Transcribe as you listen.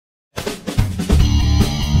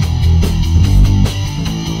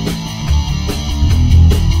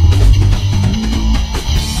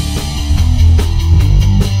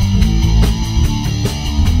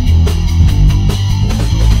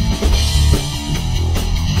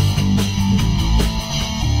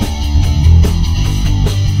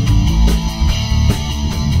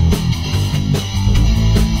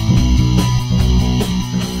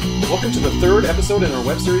third episode in our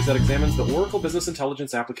web series that examines the Oracle Business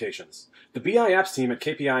Intelligence applications. The BI Apps team at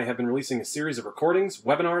KPI have been releasing a series of recordings,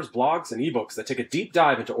 webinars, blogs, and ebooks that take a deep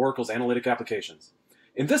dive into Oracle's analytic applications.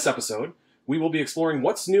 In this episode, we will be exploring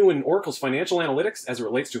what's new in Oracle's financial analytics as it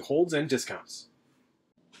relates to holds and discounts.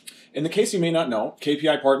 In the case you may not know,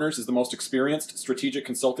 KPI Partners is the most experienced strategic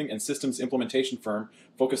consulting and systems implementation firm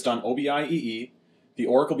focused on OBIA, the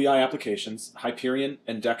Oracle BI applications, Hyperion,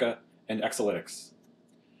 Endeca, and Exalytics.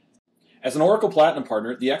 As an Oracle Platinum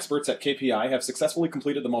Partner, the experts at KPI have successfully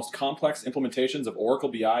completed the most complex implementations of Oracle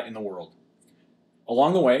BI in the world.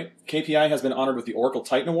 Along the way, KPI has been honored with the Oracle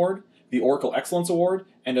Titan Award, the Oracle Excellence Award,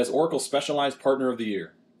 and as Oracle Specialized Partner of the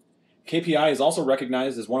Year. KPI is also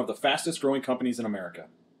recognized as one of the fastest growing companies in America.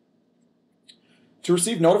 To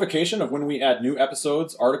receive notification of when we add new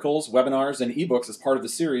episodes, articles, webinars, and ebooks as part of the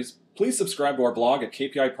series, please subscribe to our blog at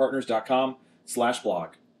kpipartners.com/blog.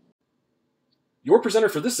 Your presenter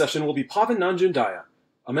for this session will be Pavan Nanjundaya,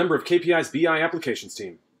 a member of KPI's BI applications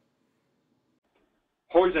team.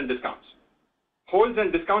 Holds and discounts. Holds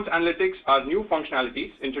and discounts analytics are new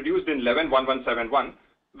functionalities introduced in 11.1.1.7.1,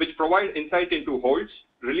 which provide insight into holds,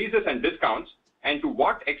 releases, and discounts, and to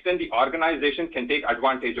what extent the organization can take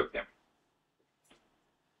advantage of them.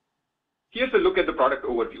 Here's a look at the product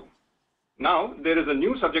overview. Now, there is a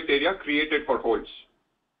new subject area created for holds.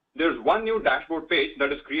 There's one new dashboard page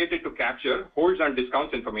that is created to capture holds and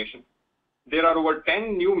discounts information. There are over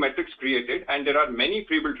 10 new metrics created, and there are many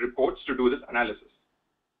pre-built reports to do this analysis.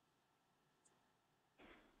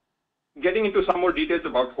 Getting into some more details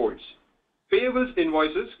about holds. Payables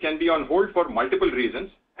invoices can be on hold for multiple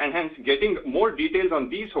reasons, and hence getting more details on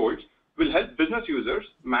these holds will help business users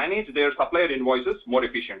manage their supplier invoices more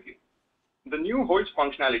efficiently. The new holds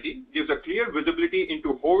functionality gives a clear visibility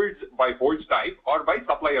into holds by holds type or by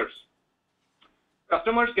suppliers.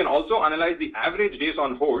 Customers can also analyze the average days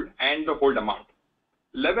on hold and the hold amount.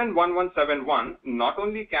 11.1.1.7.1 not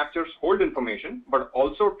only captures hold information, but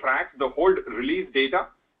also tracks the hold release data,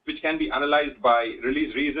 which can be analyzed by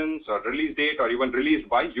release reasons or release date or even released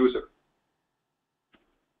by user.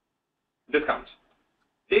 Discounts.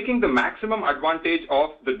 Taking the maximum advantage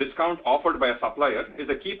of the discount offered by a supplier is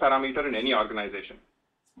a key parameter in any organization.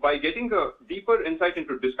 By getting a deeper insight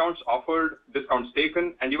into discounts offered, discounts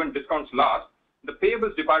taken, and even discounts lost, the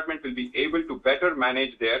payables department will be able to better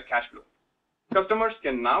manage their cash flow. Customers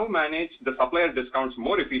can now manage the supplier discounts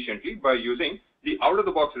more efficiently by using the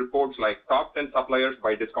out-of-the-box reports like top 10 suppliers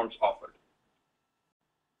by discounts offered.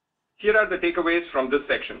 Here are the takeaways from this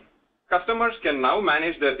section. Customers can now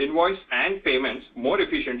manage their invoice and payments more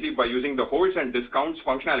efficiently by using the holds and discounts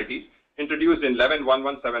functionalities introduced in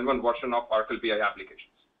 11.1.1.7.1 version of Oracle BI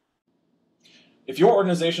applications. If your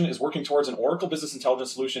organization is working towards an Oracle Business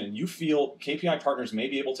Intelligence solution and you feel KPI Partners may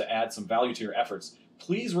be able to add some value to your efforts,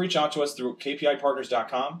 please reach out to us through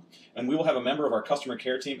kpipartners.com, and we will have a member of our customer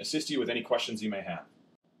care team assist you with any questions you may have.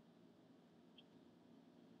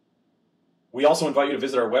 We also invite you to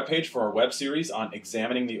visit our webpage for our web series on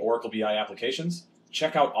examining the Oracle BI applications.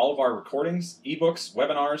 Check out all of our recordings, ebooks,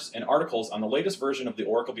 webinars, and articles on the latest version of the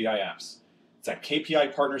Oracle BI apps. It's at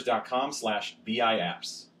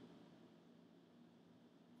kpipartners.com/BIapps.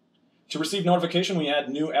 To receive notification when we add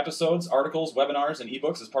new episodes, articles, webinars, and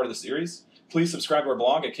ebooks as part of the series, please subscribe to our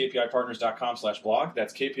blog at kpipartners.com/blog.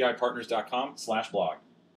 That's kpipartners.com/blog.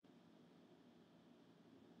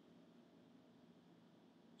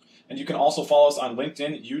 And you can also follow us on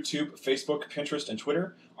LinkedIn, YouTube, Facebook, Pinterest, and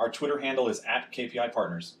Twitter. Our Twitter handle is @KPI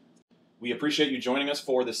Partners. We appreciate you joining us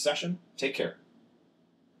for this session. Take care.